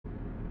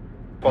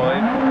5, 4,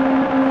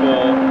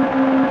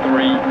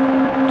 3,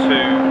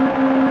 2,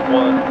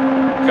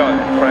 1, go.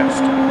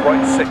 Crest,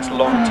 right 6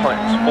 long,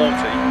 tightens 40.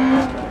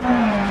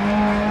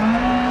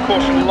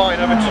 Caution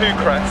line over 2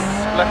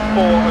 crests, left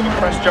 4 over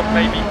crest jump,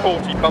 maybe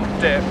 40, bump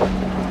dip.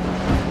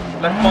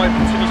 Left 5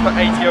 continues for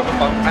 80 over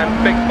bump and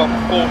big bump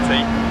 40.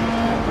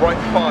 Right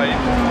 5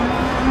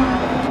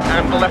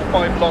 and left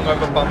 5 long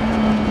over bump.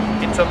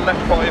 Into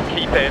left 5,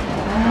 keep in.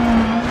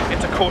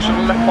 Into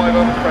caution, left 5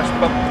 over crest,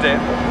 bump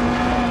dip.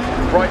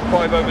 Right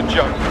 5 over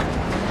jump.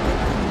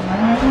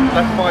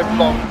 Left 5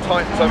 long,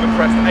 tightens over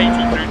crest,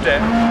 80 through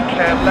dip.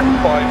 Care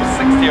left 5,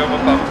 60 over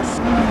bumps.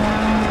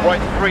 Right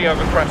 3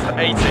 over crest,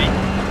 80.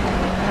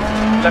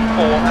 Left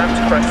 4 and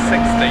crest,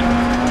 60.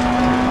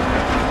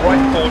 Right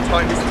 4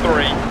 tightens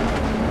 3.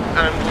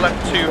 And left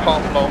 2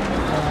 half long.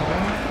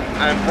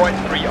 And right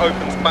 3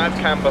 opens bad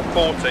camber,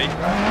 40.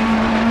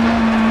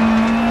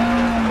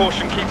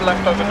 Caution, keep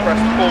left over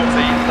crest,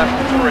 40. Left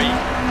 3.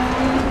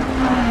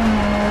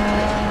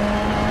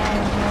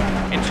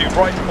 Into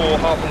right 4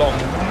 half long,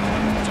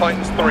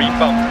 tightens 3,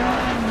 bump,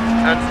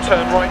 and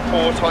turn right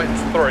 4,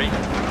 tightens 3,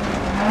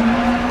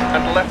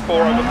 and left 4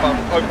 over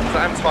bump, opens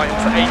and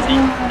tightens 80,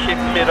 keep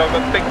mid over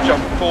big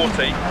jump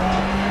 40,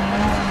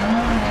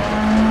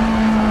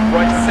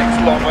 right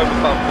 6 long over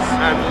bumps,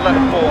 and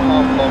left 4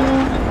 half long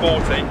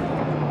 40.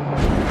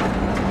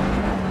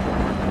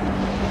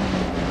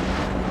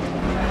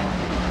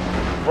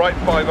 Right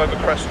 5 over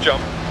crest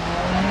jump,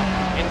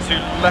 into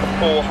left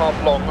 4 half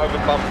long over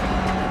bump,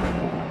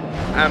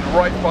 and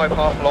right 5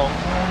 half long,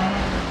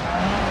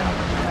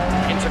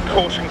 into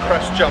caution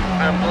crest jump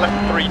and left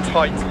 3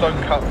 tight,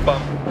 don't cut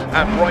bump,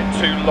 and right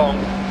 2 long,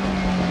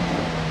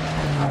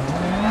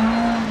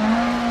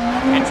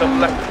 into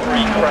left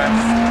 3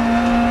 crest,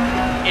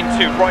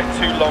 into right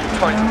 2 long,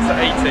 tightens to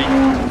 80,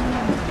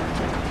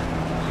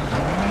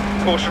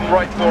 caution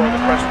right 4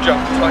 over crest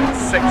jump, tightens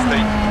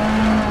 60,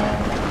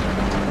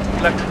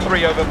 left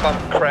 3 over bump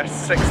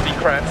crest, 60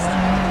 crest,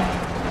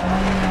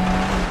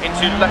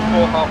 into left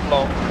 4 half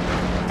long,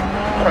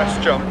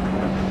 crest jump,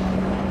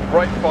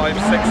 right 5,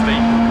 60,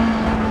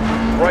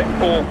 right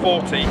 4,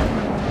 40,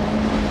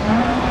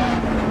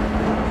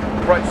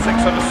 right 6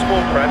 over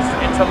small crest,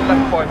 into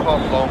left 5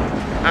 half long,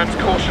 and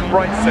caution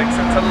right 6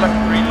 into left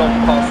 3 long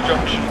past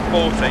junction,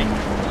 40,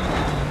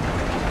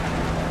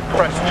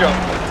 crest jump,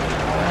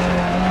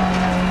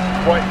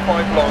 right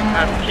 5 long,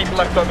 and keep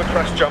left over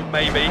crest jump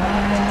maybe,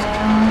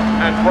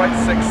 and right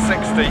 6,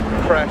 60,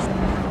 crest,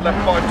 left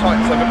 5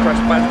 tightens over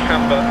crest, bad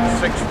camber,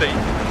 60,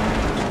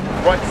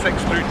 right 6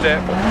 through dip,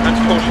 and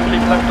caution,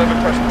 keep left over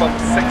crest bump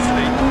 60,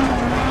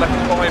 left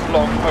 5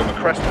 long over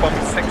crest bump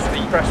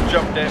 60, crest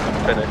jump dip,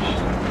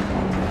 finish.